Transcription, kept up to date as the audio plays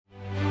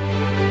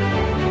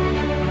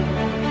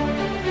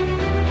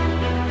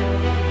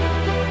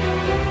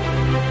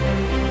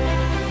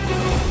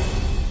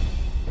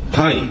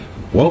Hi,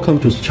 welcome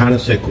to China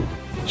SEHCO.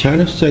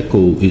 China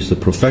SEHCO is a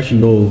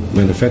professional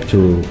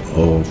manufacturer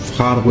of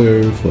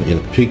hardware for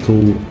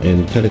electrical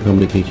and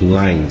telecommunication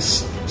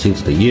lines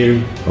since the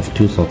year of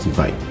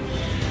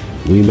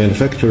 2005. We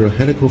manufacture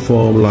helical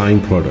form line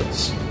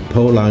products,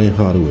 pole line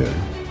hardware,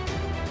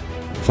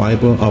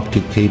 fiber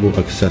optic cable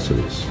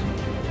accessories,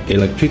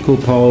 electrical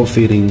pole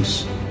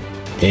fittings,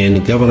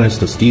 and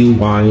galvanized steel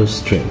wire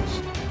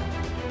strands.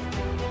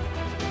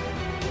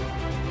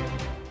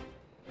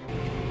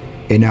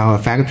 In our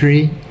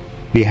factory,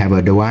 we have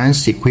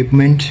advanced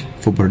equipment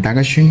for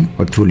production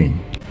or tooling,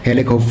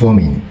 helical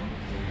forming,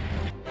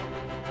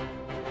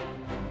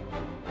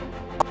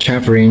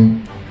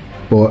 chamfering,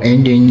 ball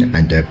ending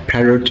and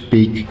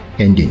parrot-beak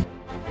ending,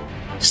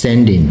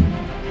 sanding,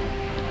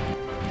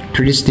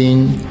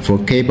 twisting for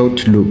cable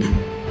to loop,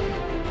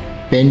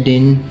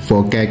 bending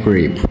for guide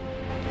grip,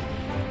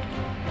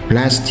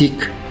 plastic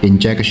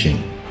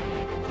injection,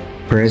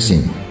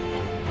 pressing,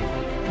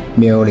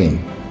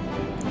 milling,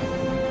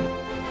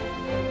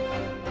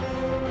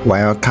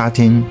 wire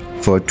cutting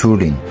for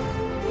tooling,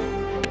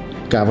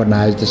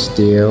 galvanized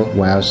steel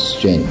wire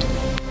strand.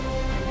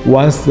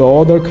 Once the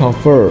order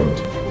confirmed,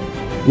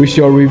 we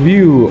shall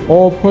review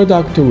all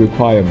product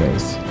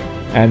requirements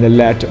and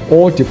let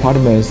all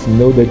departments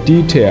know the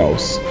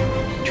details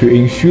to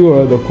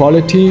ensure the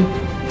quality,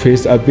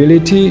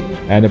 traceability,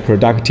 and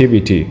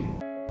productivity.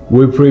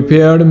 We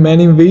prepared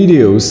many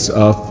videos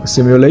of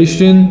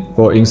simulation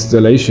for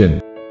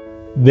installation.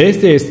 This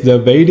is the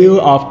video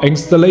of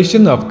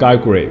installation of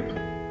guide grip.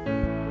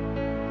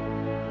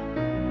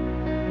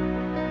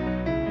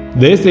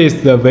 This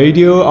is the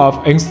video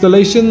of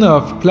installation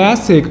of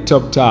classic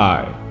top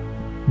tie.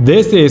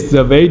 This is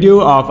the video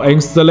of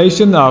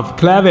installation of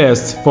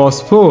clevis for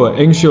spool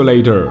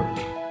insulator.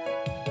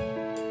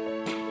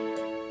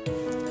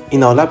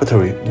 In our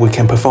laboratory, we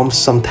can perform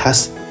some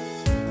tests,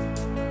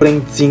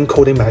 including zinc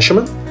coating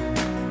measurement,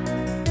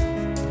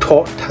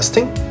 torque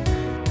testing,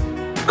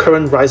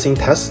 current rising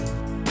test,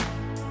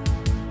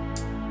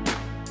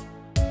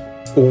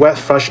 wet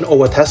friction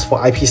over test for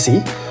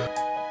IPC,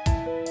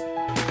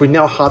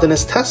 Grignard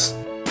hardness test,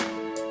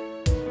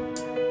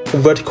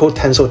 vertical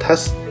tensile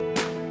test,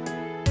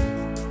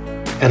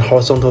 and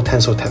horizontal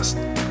tensile test.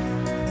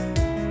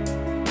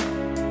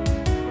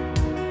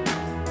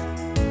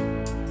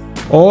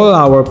 All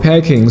our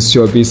packings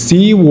should be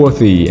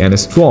seaworthy and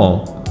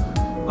strong,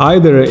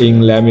 either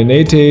in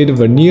laminated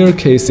veneer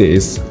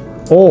cases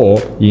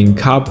or in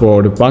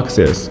cardboard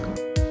boxes.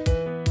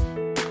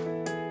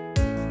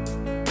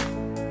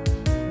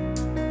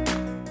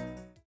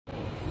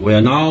 We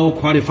are now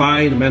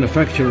qualified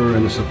manufacturer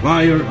and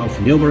supplier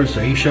of numerous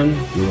Asian,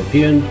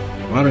 European,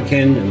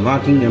 American, and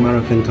Latin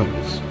American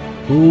companies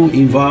who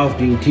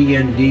involved in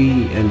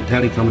T&D and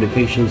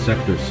telecommunication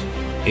sectors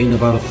in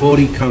about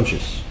 40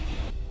 countries.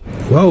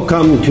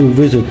 Welcome to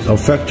visit our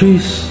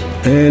factories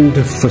and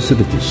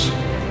facilities.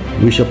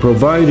 We shall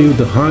provide you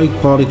the high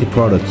quality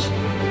products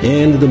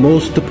and the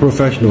most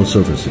professional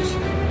services.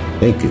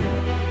 Thank you.